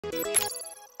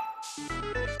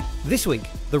This week,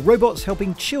 the robots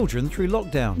helping children through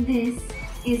lockdown. This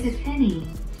is a penny.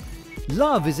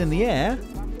 Love is in the air.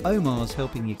 Omar's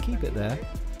helping you keep it there.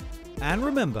 And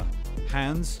remember,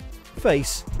 hands,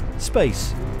 face,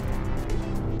 space.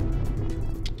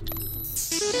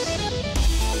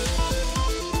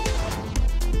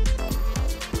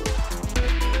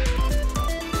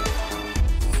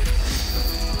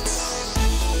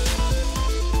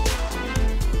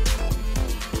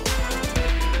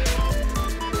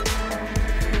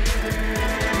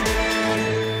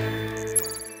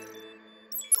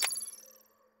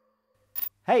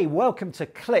 Hey, welcome to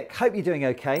Click. Hope you're doing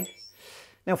okay.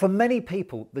 Now, for many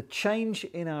people, the change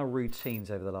in our routines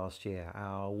over the last year,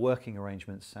 our working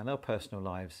arrangements and our personal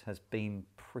lives has been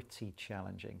pretty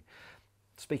challenging.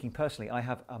 Speaking personally, I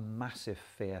have a massive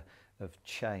fear of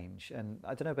change. And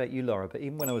I don't know about you, Lara, but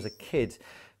even when I was a kid,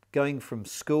 going from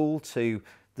school to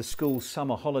the school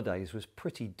summer holidays was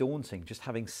pretty daunting, just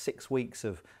having 6 weeks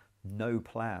of no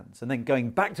plans. And then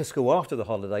going back to school after the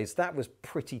holidays, that was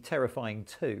pretty terrifying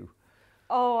too.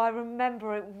 Oh, I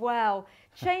remember it well.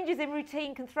 Changes in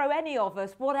routine can throw any of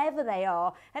us, whatever they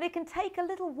are, and it can take a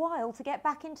little while to get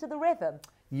back into the rhythm.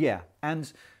 Yeah,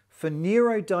 and for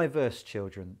neurodiverse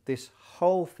children, this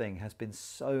whole thing has been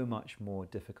so much more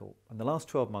difficult. And the last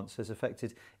 12 months has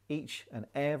affected each and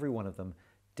every one of them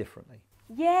differently.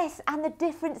 Yes, and the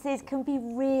differences can be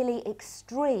really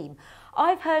extreme.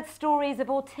 I've heard stories of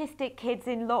autistic kids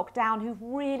in lockdown who've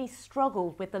really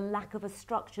struggled with the lack of a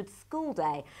structured school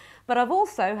day. But I've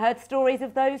also heard stories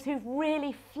of those who've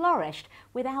really flourished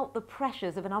without the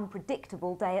pressures of an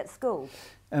unpredictable day at school.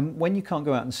 When you can't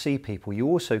go out and see people, you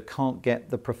also can't get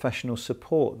the professional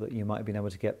support that you might have been able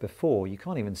to get before. You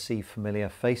can't even see familiar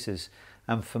faces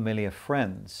and familiar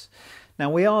friends. Now,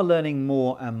 we are learning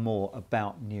more and more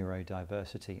about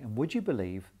neurodiversity, and would you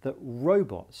believe that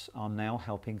robots are now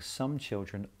helping some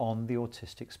children on the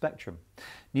autistic spectrum?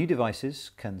 New devices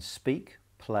can speak,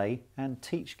 play and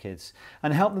teach kids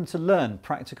and help them to learn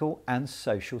practical and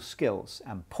social skills,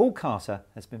 and Paul Carter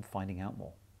has been finding out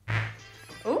more.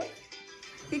 Oh,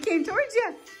 he came towards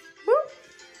you.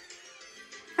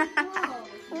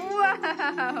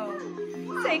 Wow.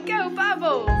 Say go,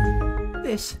 Bubbles.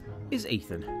 This is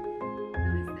Ethan.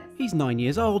 He's 9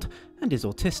 years old and is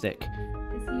autistic.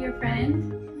 Is he your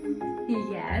friend?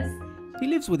 Yes. He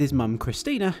lives with his mum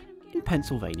Christina in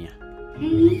Pennsylvania. Hey,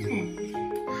 Ethan.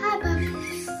 Hi,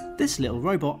 Bubbles. This little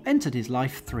robot entered his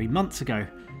life 3 months ago.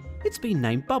 It's been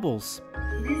named Bubbles.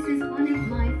 This is one of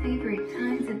my favorite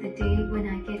times of the day when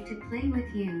I get to play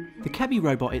with you. The Cubby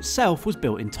robot itself was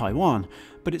built in Taiwan,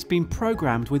 but it's been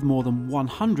programmed with more than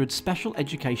 100 special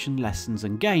education lessons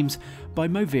and games by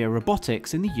Movia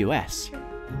Robotics in the US.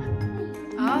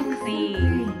 All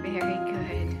clean. Very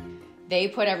good. They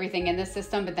put everything in the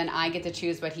system, but then I get to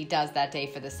choose what he does that day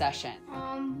for the session.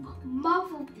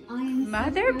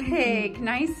 Mother Pig,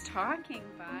 nice talking,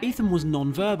 bud. Ethan was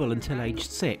non-verbal until aged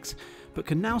 6, but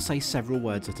can now say several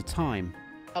words at a time.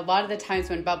 A lot of the times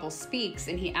when Bubbles speaks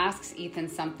and he asks Ethan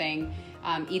something,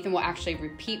 Ethan will actually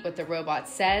repeat what the robot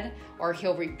said, or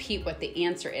he'll repeat what the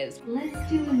answer is. Let's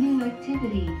do a new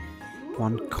activity.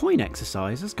 One coin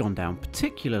exercise has gone down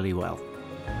particularly well.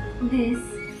 This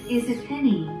is a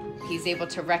penny. He's able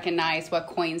to recognize what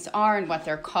coins are and what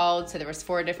they're called. So there was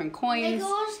 4 different coins.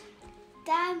 Nickels,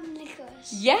 damn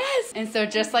nickels. Yes! And so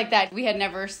just like that, we had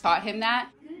never taught him that.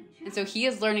 And so he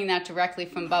is learning that directly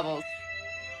from Bubbles.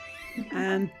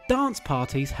 And dance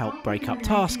parties help break up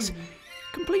tasks,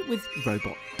 complete with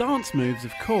robot dance moves,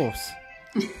 of course.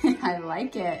 I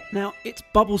like it. Now, it's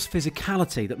Bubbles'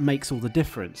 physicality that makes all the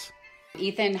difference.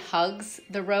 Ethan hugs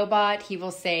the robot. He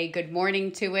will say good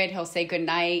morning to it. He'll say good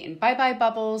night and bye-bye,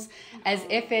 Bubbles, as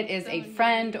if it is a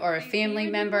friend or a family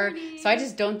member. So I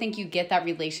just don't think you get that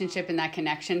relationship and that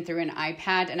connection through an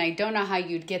iPad, and I don't know how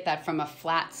you'd get that from a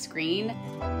flat screen.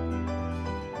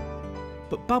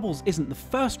 But Bubbles isn't the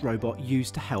first robot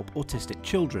used to help autistic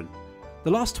children.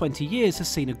 The last 20 years has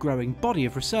seen a growing body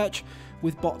of research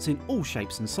with bots in all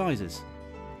shapes and sizes.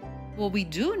 What we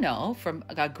do know from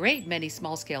a great many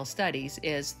small-scale studies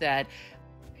is that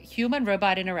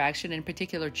human-robot interaction, in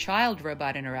particular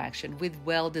child-robot interaction with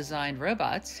well-designed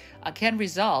robots, can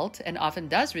result, and often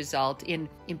does result, in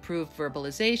improved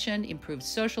verbalization, improved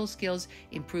social skills,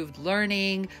 improved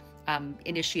learning,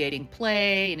 initiating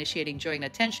play, initiating joint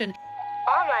attention.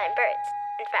 Online birds,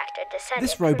 in fact, are descended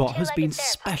This from robot has been two-legged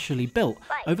specially built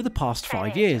over the past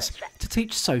 5 years to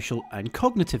teach social and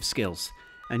cognitive skills.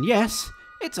 And yes,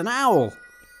 it's an owl.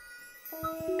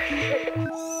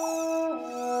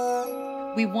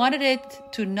 We wanted it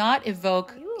to not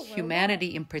evoke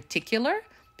humanity in particular,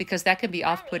 because that can be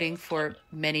off-putting for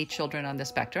many children on the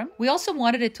spectrum. We also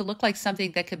wanted it to look like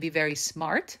something that could be very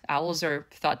smart. Owls are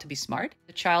thought to be smart.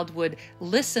 The child would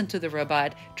listen to the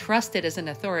robot, trust it as an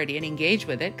authority, and engage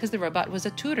with it because the robot was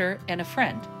a tutor and a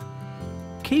friend.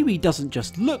 Kiwi doesn't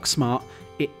just look smart,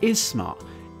 it is smart.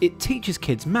 It teaches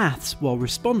kids maths while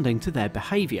responding to their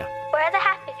behaviour. Where are the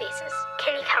happy faces?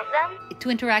 Can you count them? To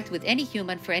interact with any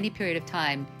human for any period of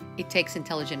time, it takes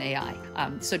intelligent AI.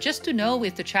 So just to know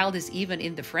if the child is even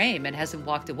in the frame and hasn't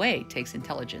walked away takes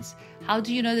intelligence. How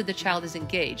do you know that the child is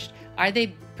engaged? Are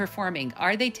they performing?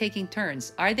 Are they taking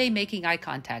turns? Are they making eye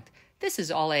contact? This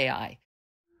is all AI.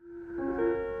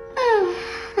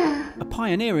 A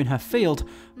pioneer in her field,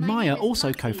 Maya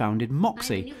also co-founded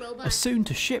Moxie, a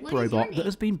soon-to-ship robot that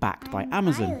has been backed by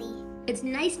Amazon. Riley. It's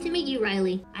nice to meet you,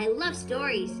 Riley. I love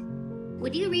stories.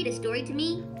 Would you read a story to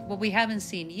me? What we haven't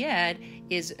seen yet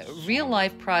is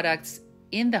real-life products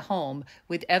in the home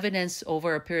with evidence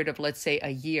over a period of, let's say, a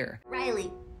year.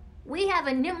 Riley, we have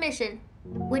a new mission.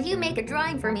 Would you make a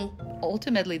drawing for me?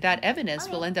 Ultimately, that evidence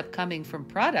will end up coming from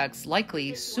products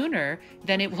likely sooner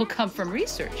than it will come from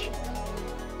research.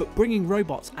 But bringing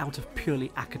robots out of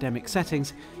purely academic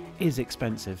settings is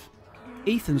expensive.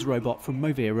 Ethan's robot from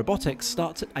Movia Robotics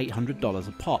starts at $800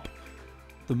 a pop.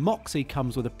 The Moxie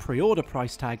comes with a pre-order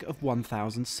price tag of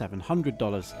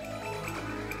 $1,700.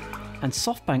 And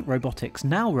SoftBank Robotics'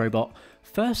 Now robot,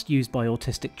 first used by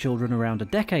autistic children around a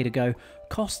decade ago,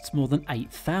 costs more than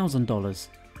 $8,000.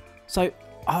 So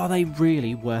are they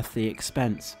really worth the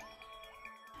expense?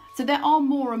 So there are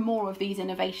more and more of these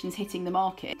innovations hitting the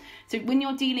market. So when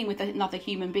you're dealing with another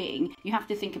human being, you have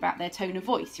to think about their tone of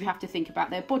voice, you have to think about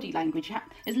their body language.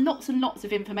 There's lots and lots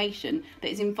of information that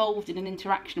is involved in an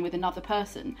interaction with another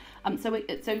person. So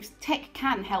tech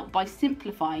can help by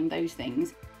simplifying those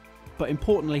things. But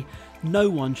importantly, no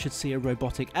one should see a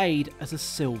robotic aid as a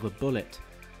silver bullet.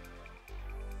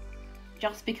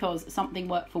 Just because something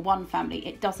worked for one family,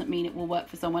 it doesn't mean it will work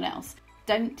for someone else.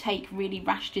 Don't take really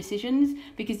rash decisions,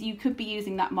 because you could be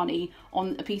using that money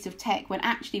on a piece of tech when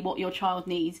actually what your child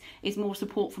needs is more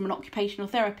support from an occupational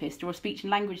therapist or a speech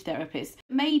and language therapist.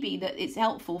 Maybe that it's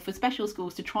helpful for special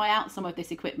schools to try out some of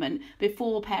this equipment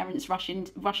before parents rush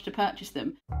to purchase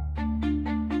them.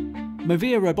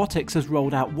 Movia Robotics has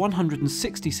rolled out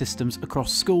 160 systems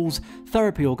across schools,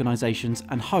 therapy organisations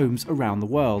and homes around the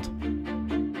world.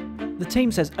 The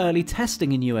team says early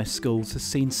testing in US schools has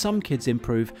seen some kids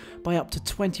improve by up to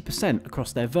 20%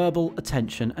 across their verbal,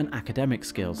 attention and academic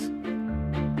skills.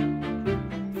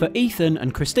 For Ethan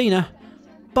and Christina,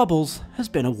 Bubbles has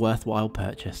been a worthwhile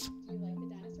purchase.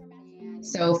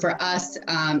 So for us,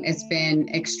 it's been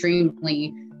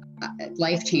extremely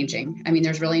life-changing. I mean,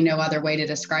 there's really no other way to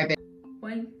describe it.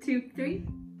 1, 2, 3.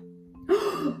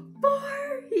 4!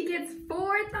 He gets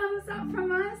 4 thumbs up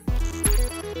from us.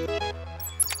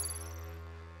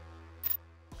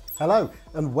 Hello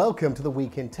and welcome to the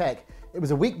Week in Tech. It was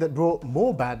a week that brought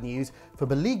more bad news for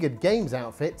beleaguered games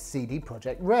outfit CD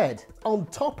Projekt Red. On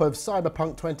top of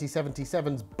Cyberpunk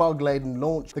 2077's bug-laden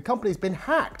launch, the company's been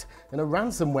hacked in a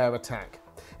ransomware attack.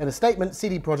 In a statement,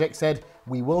 CD Projekt said,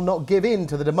 "We will not give in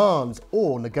to the demands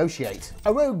or negotiate."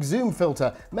 A rogue zoom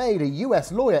filter made a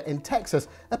US lawyer in Texas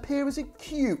appear as a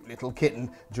cute little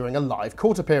kitten during a live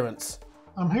court appearance.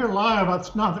 I'm here live,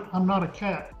 I'm not a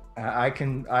cat. I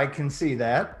can see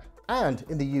that. And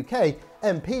in the UK,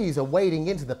 MPs are wading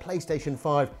into the PlayStation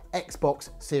 5 Xbox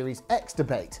Series X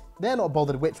debate. They're not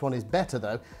bothered which one is better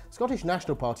though. Scottish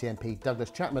National Party MP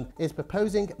Douglas Chapman is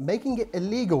proposing making it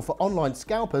illegal for online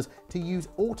scalpers to use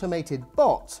automated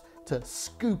bots to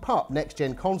scoop up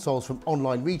next-gen consoles from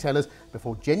online retailers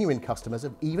before genuine customers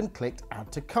have even clicked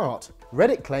add to cart.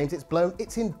 Reddit claims it's blown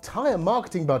its entire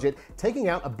marketing budget, taking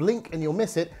out a blink and you'll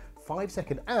miss it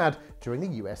 5-second ad during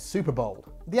the US Super Bowl.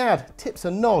 The ad tips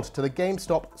a nod to the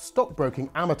GameStop stockbroking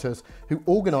amateurs who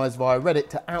organised via Reddit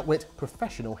to outwit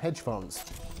professional hedge funds.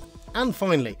 And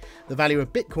finally, the value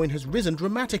of Bitcoin has risen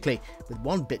dramatically, with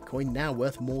one Bitcoin now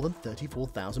worth more than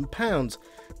 £34,000.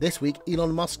 This week,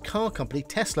 Elon Musk's car company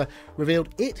Tesla revealed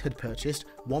it had purchased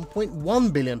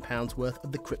 £1.1 billion worth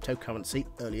of the cryptocurrency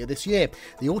earlier this year.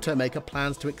 The automaker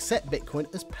plans to accept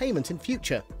Bitcoin as payment in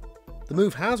future. The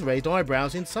move has raised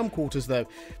eyebrows in some quarters though,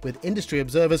 with industry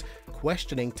observers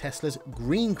questioning Tesla's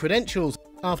green credentials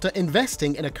after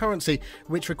investing in a currency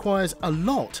which requires a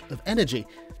lot of energy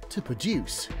to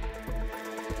produce.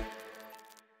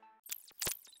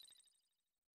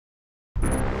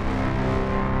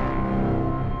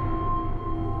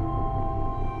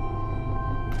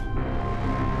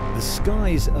 The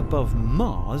skies above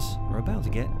Mars are about to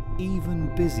get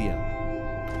even busier.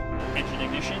 Engine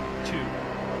ignition, 2,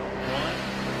 1,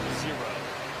 0.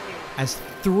 as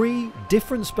 3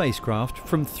 different spacecraft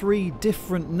from 3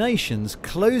 different nations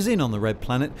close in on the red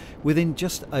planet within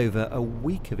just over a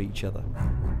week of each other.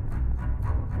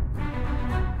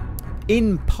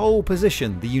 In pole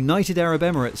position, the United Arab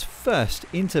Emirates' first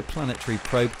interplanetary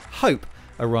probe, Hope,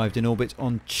 arrived in orbit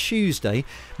on Tuesday,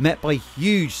 met by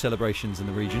huge celebrations in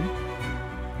the region.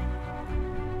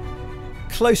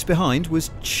 Close behind was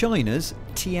China's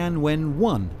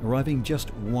Tianwen-1, arriving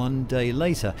just 1 day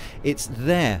later. It's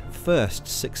their first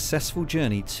successful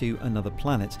journey to another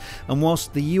planet. And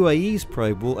whilst the UAE's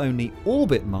probe will only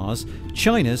orbit Mars,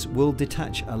 China's will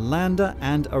detach a lander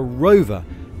and a rover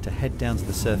to head down to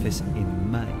the surface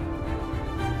in May.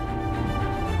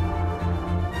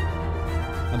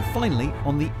 And finally,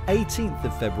 on the 18th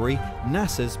of February,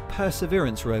 NASA's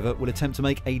Perseverance rover will attempt to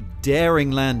make a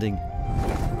daring landing.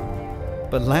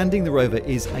 But landing the rover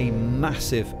is a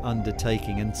massive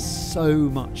undertaking and so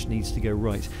much needs to go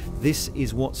right. This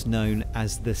is what's known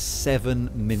as the 7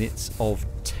 minutes of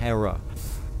terror.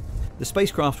 The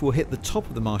spacecraft will hit the top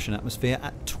of the Martian atmosphere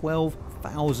at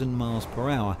 12,000 miles per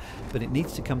hour, but it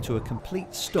needs to come to a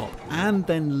complete stop and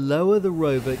then lower the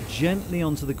rover gently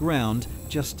onto the ground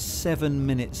just 7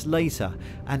 minutes later,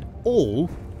 and all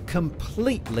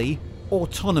completely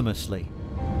autonomously.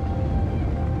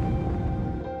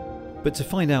 But to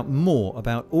find out more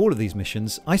about all of these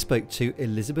missions, I spoke to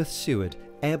Elizabeth Seward,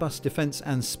 Airbus Defence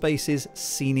and Space's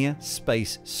Senior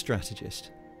Space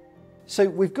Strategist. So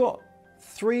we've got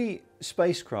 3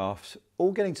 spacecraft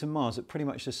all getting to Mars at pretty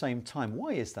much the same time.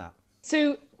 Why is that?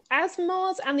 So as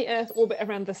Mars and the Earth orbit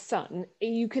around the Sun,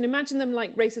 you can imagine them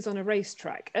like races on a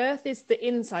racetrack. Earth is the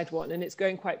inside one and it's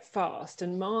going quite fast,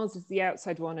 and Mars is the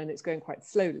outside one and it's going quite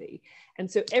slowly. And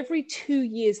so every 2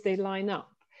 years they line up.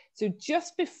 So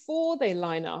just before they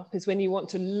line up is when you want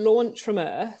to launch from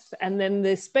Earth, and then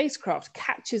the spacecraft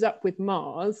catches up with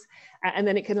Mars, and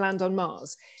then it can land on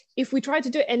Mars. If we tried to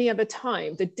do it any other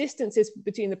time, the distances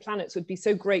between the planets would be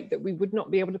so great that we would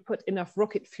not be able to put enough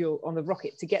rocket fuel on the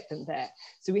rocket to get them there.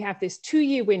 So we have this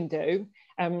 2-year window,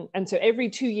 and so every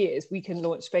 2 years we can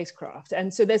launch spacecraft.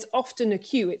 And so there's often a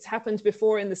queue. It's happened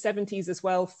before in the 70s as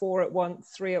well, 4 at once,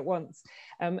 3 at once.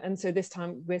 And so this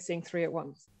time we're seeing 3 at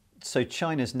once. So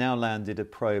China's now landed a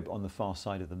probe on the far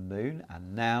side of the moon,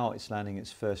 and now it's landing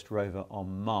its first rover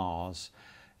on Mars.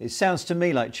 It sounds to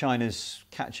me like China's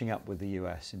catching up with the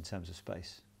US in terms of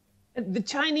space. The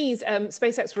Chinese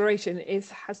space exploration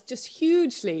has just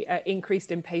hugely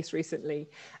increased in pace recently.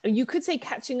 And you could say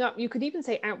catching up, you could even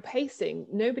say outpacing.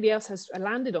 Nobody else has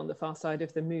landed on the far side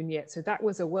of the moon yet, so that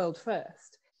was a world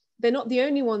first. They're not the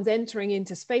only ones entering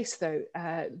into space, though.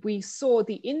 We saw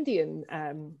the Indian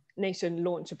nation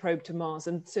launch a probe to Mars,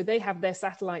 and so they have their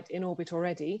satellite in orbit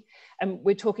already. And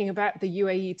we're talking about the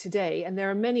UAE today, and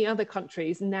there are many other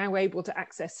countries now able to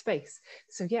access space.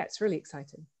 So yeah, it's really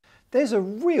exciting. There's a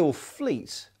real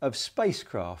fleet of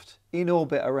spacecraft in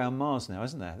orbit around Mars now,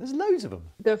 isn't there? There's loads of them.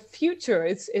 The future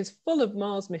is full of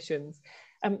Mars missions.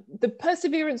 The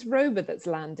Perseverance rover that's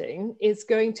landing is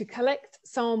going to collect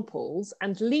samples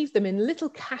and leave them in little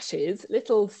caches,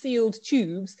 little sealed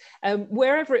tubes,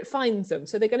 wherever it finds them.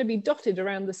 So they're going to be dotted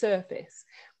around the surface.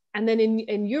 And then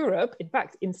in Europe, in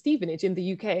fact, in Stevenage in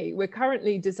the UK, we're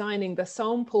currently designing the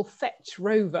Sample Fetch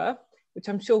rover, which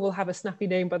I'm sure will have a snappy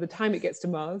name by the time it gets to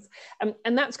Mars.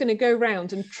 And that's going to go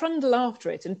around and trundle after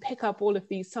it and pick up all of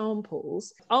these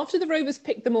samples. After the rover's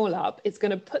picked them all up, it's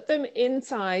going to put them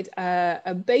inside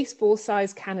a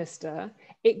baseball-sized canister.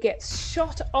 It gets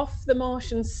shot off the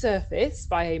Martian surface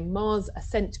by a Mars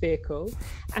ascent vehicle.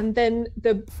 And then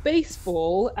the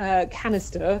baseball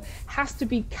canister has to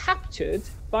be captured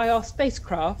by our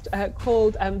spacecraft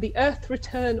called the Earth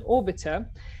Return Orbiter,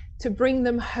 to bring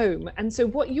them home. And so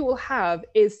what you will have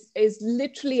is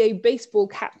literally a baseball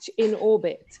catch in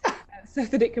orbit so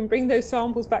that it can bring those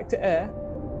samples back to Earth.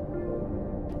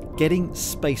 Getting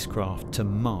spacecraft to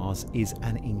Mars is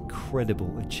an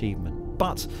incredible achievement.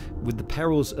 But with the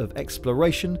perils of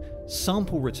exploration,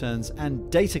 sample returns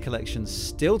and data collection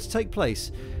still to take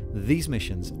place, these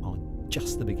missions are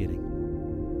just the beginning.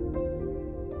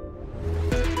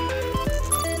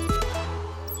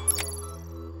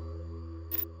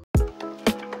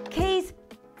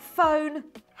 Phone,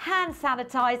 hand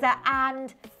sanitizer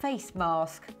and face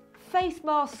mask. Face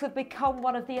masks have become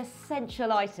one of the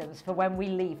essential items for when we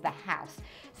leave the house.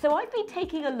 So I've been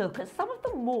taking a look at some of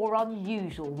the more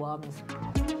unusual ones.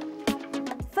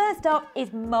 First up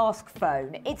is Mask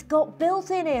Phone. It's got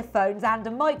built-in earphones and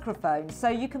a microphone, so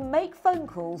you can make phone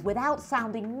calls without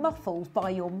sounding muffled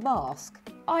by your mask.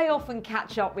 I often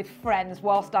catch up with friends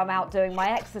whilst I'm out doing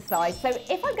my exercise, so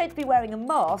if I'm going to be wearing a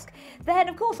mask, then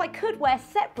of course I could wear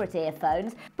separate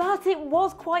earphones, but it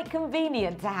was quite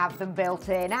convenient to have them built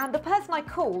in, and the person I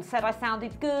called said I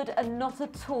sounded good and not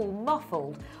at all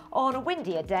muffled. On a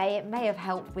windier day, it may have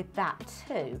helped with that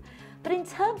too. But in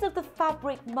terms of the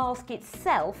fabric mask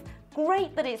itself,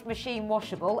 great that it's machine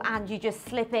washable and you just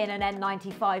slip in an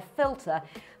N95 filter,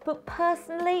 but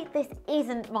personally this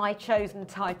isn't my chosen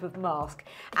type of mask,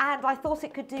 and I thought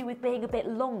it could do with being a bit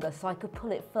longer so I could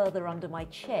pull it further under my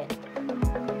chin.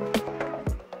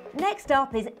 Next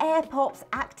up is AirPop's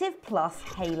Active Plus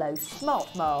Halo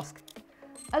Smart Mask.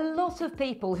 A lot of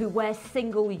people who wear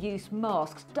single-use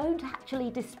masks don't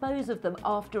actually dispose of them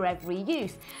after every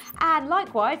use, and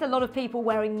likewise a lot of people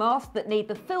wearing masks that need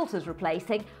the filters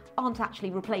replacing aren't actually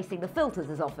replacing the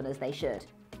filters as often as they should.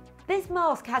 This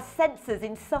mask has sensors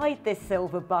inside this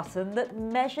silver button that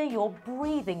measure your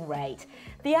breathing rate.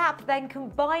 The app then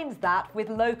combines that with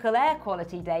local air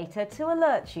quality data to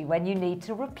alert you when you need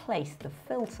to replace the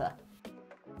filter.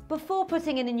 Before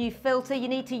putting in a new filter, you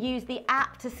need to use the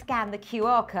app to scan the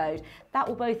QR code. That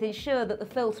will both ensure that the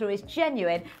filter is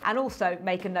genuine and also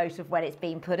make a note of when it's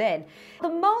been put in. The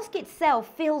mask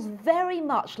itself feels very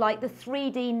much like the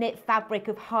 3D knit fabric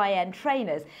of high-end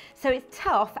trainers, so it's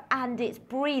tough and it's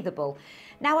breathable.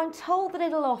 Now, I'm told that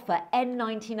it'll offer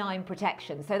N99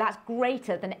 protection, so that's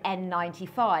greater than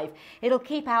N95. It'll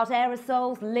keep out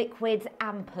aerosols, liquids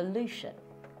and pollution.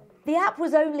 The app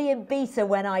was only in beta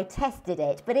when I tested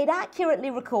it, but it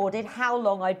accurately recorded how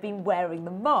long I'd been wearing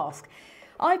the mask.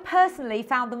 I personally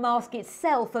found the mask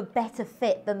itself a better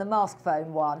fit than the mask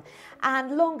phone one,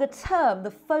 and longer term the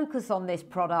focus on this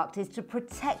product is to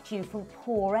protect you from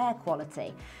poor air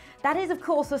quality. That is of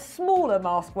course a smaller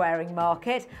mask wearing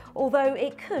market, although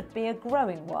it could be a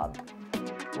growing one.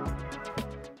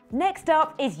 Next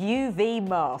up is UV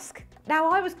mask.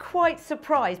 Now, I was quite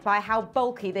surprised by how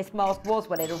bulky this mask was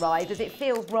when it arrived, as it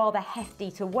feels rather hefty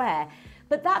to wear.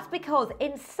 But that's because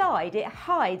inside it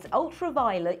hides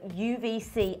ultraviolet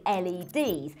UVC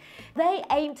LEDs. They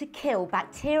aim to kill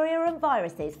bacteria and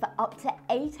viruses for up to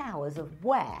 8 hours of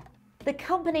wear. The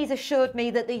company's assured me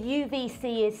that the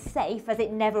UVC is safe as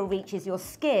it never reaches your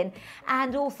skin,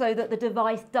 and also that the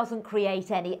device doesn't create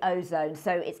any ozone,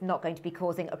 so it's not going to be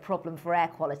causing a problem for air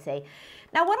quality.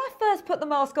 Now, when I first put the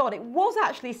mask on, it was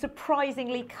actually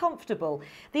surprisingly comfortable.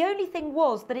 The only thing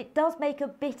was that it does make a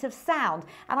bit of sound,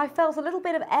 and I felt a little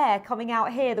bit of air coming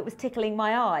out here that was tickling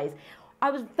my eyes. I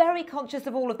was very conscious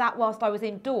of all of that whilst I was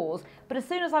indoors, but as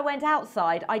soon as I went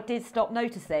outside, I did stop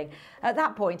noticing. At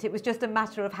that point, it was just a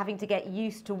matter of having to get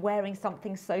used to wearing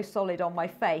something so solid on my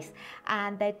face,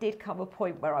 and there did come a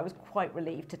point where I was quite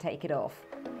relieved to take it off.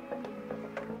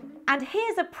 And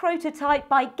here's a prototype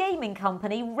by gaming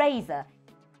company Razer.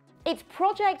 Its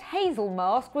Project Hazel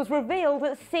mask was revealed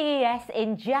at CES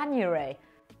in January.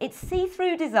 Its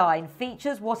see-through design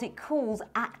features what it calls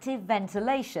active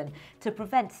ventilation to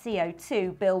prevent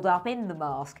CO2 build-up in the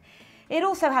mask. It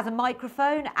also has a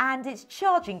microphone, and its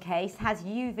charging case has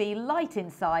UV light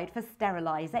inside for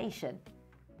sterilisation.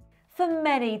 For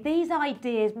many, these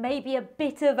ideas may be a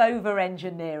bit of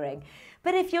over-engineering,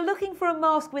 but if you're looking for a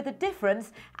mask with a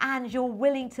difference and you're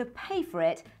willing to pay for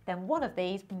it, then one of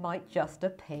these might just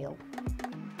appeal.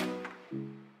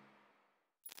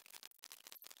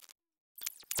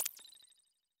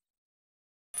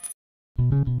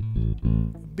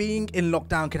 Being in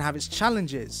lockdown can have its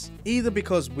challenges, either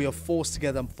because we are forced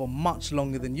together for much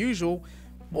longer than usual,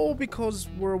 or because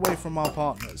we're away from our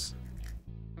partners.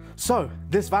 So,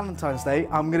 this Valentine's Day,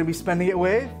 I'm going to be spending it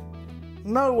with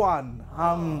no one.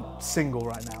 I'm single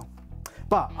right now.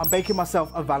 But I'm baking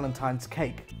myself a Valentine's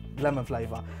cake, lemon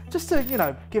flavour, just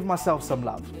to, give myself some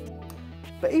love.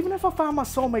 But even if I found my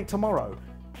soulmate tomorrow,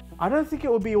 I don't think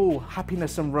it would be all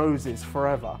happiness and roses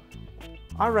forever.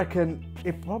 I reckon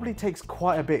it probably takes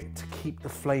quite a bit to keep the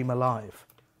flame alive.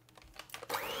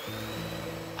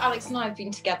 Alex and I have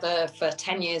been together for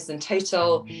 10 years in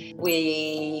total.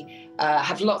 We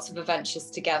have lots of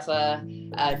adventures together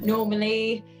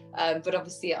normally, but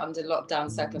obviously under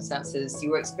lockdown circumstances,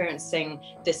 you were experiencing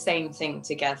the same thing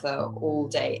together all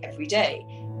day, every day.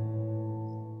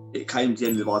 It came to the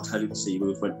end of our tenancy.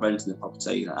 We were renting the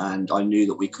property, and I knew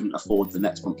that we couldn't afford the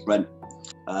next month's rent.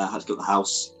 Had to get the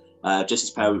house. Just his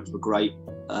parents were great.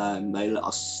 They let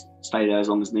us stay there as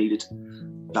long as needed.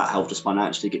 That helped us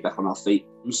financially get back on our feet.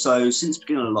 And so since the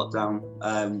beginning of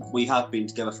lockdown, we have been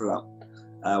together throughout.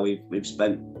 We've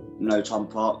spent no time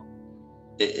apart.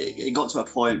 It got to a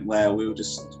point where we were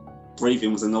just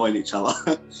breathing was annoying each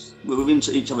other. We were in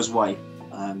each other's way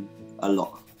a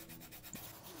lot.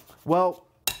 Well,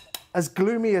 As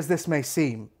gloomy as this may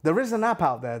seem, there is an app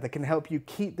out there that can help you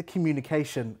keep the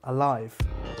communication alive.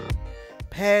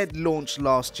 Paired launched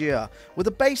last year with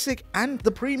a basic and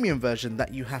the premium version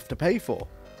that you have to pay for.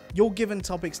 You're given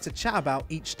topics to chat about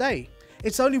each day.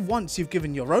 It's only once you've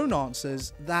given your own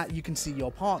answers that you can see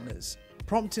your partner's,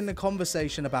 prompting a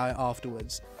conversation about it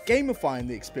afterwards, gamifying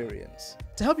the experience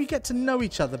to help you get to know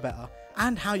each other better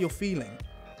and how you're feeling.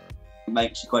 It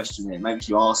makes you question it, it makes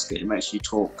you ask it, it makes you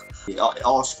talk. It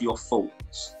asks for your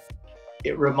thoughts.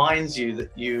 It reminds you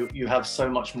that you have so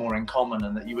much more in common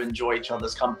and that you enjoy each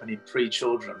other's company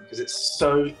pre-children, because it's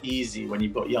so easy when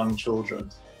you've got young children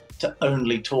to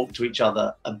only talk to each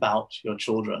other about your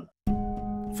children.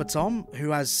 For Tom,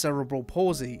 who has cerebral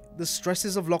palsy, the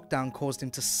stresses of lockdown caused him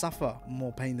to suffer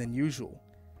more pain than usual.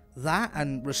 That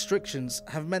and restrictions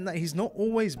have meant that he's not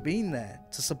always been there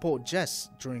to support Jess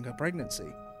during her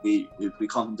pregnancy. We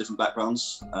come from different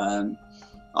backgrounds.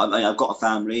 I've got a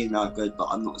family now, good, but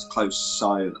I'm not as close.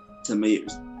 So to me,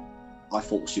 I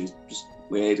thought she was just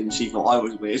weird, and she thought I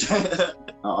was weird.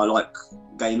 I like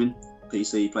gaming,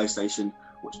 PC, PlayStation,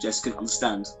 which Jess can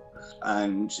understand,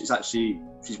 and she's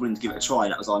willing to give it a try.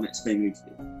 That was our next thing.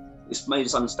 It's made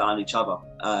us understand each other,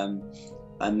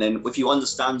 and then if you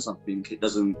understand something, it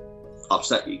doesn't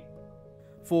upset you.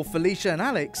 For Felicia and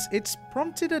Alex, it's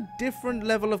prompted a different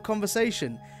level of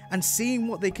conversation and seeing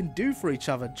what they can do for each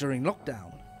other during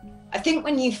lockdown. I think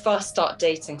when you first start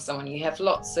dating someone, you have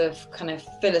lots of kind of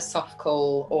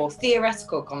philosophical or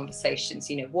theoretical conversations.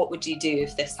 You know, what would you do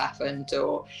if this happened?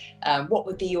 Or what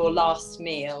would be your last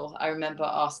meal? I remember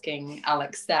asking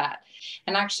Alex that.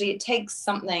 And actually, it takes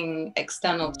something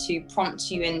external to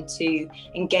prompt you into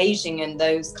engaging in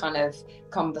those kind of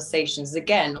conversations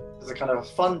again. It's a kind of a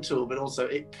fun tool, but also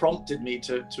it prompted me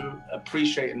to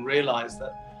appreciate and realize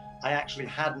that I actually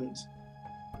hadn't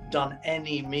done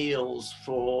any meals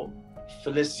for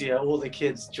Felicia or the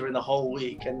kids during the whole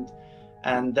week,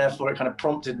 and therefore it kind of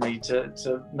prompted me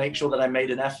to make sure that I made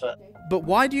an effort. But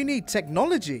why do you need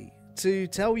technology to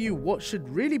tell you what should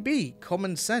really be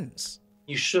common sense?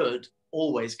 You should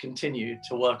always continue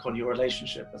to work on your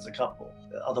relationship as a couple.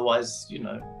 Otherwise, you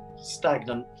know,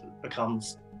 stagnant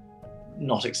becomes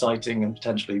not exciting and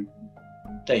potentially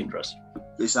dangerous.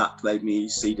 This app made me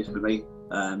see differently.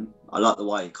 I like the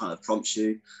way it kind of prompts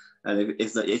you, and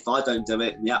if I don't do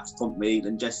it and the app's prompt me,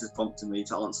 then Jess has prompted me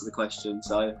to answer the question.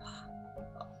 So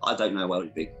I don't know where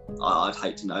it'd be. I'd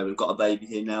hate to know. We've got a baby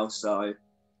here now, so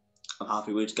I'm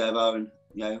happy we're together, and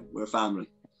you know, we're a family.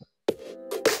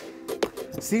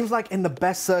 Seems like in the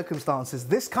best circumstances,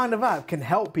 this kind of app can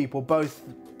help people both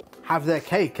have their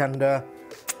cake and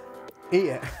eat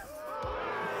it.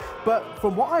 But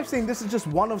from what I've seen, this is just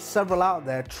one of several out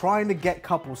there trying to get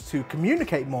couples to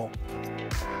communicate more.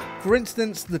 For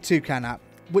instance, the Toucan app,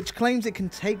 which claims it can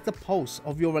take the pulse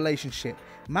of your relationship,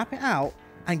 map it out,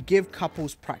 and give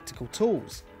couples practical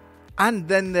tools. And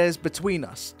then there's Between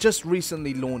Us, just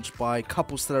recently launched by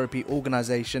couples therapy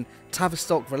organisation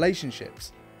Tavistock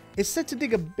Relationships. It's set to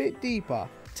dig a bit deeper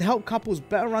to help couples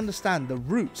better understand the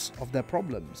roots of their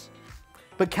problems.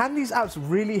 But can these apps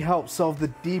really help solve the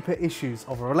deeper issues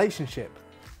of a relationship?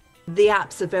 The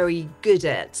apps are very good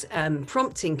at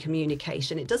prompting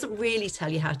communication. It doesn't really tell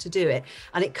you how to do it.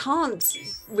 And it can't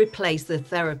replace the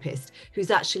therapist who's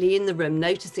actually in the room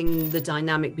noticing the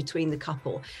dynamic between the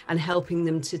couple and helping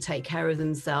them to take care of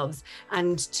themselves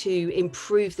and to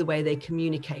improve the way they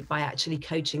communicate by actually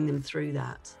coaching them through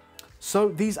that. So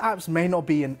these apps may not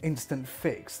be an instant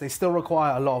fix. They still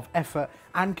require a lot of effort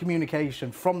and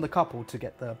communication from the couple to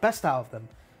get the best out of them.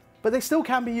 But they still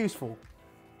can be useful.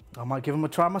 I might give them a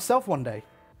try myself one day.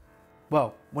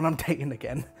 Well, when I'm dating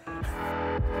again.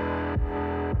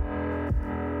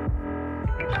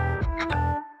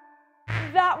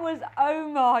 That was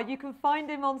Omar. You can find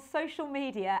him on social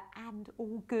media and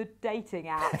all good dating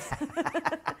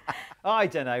apps. I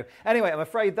don't know. Anyway, I'm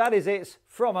afraid that is it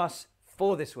from us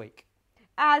for this week.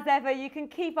 As ever, you can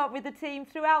keep up with the team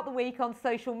throughout the week on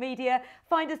social media.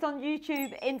 Find us on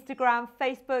YouTube, Instagram,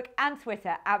 Facebook and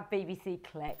Twitter at BBC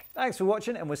Click. Thanks for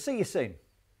watching, and we'll see you soon.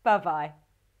 Bye-bye.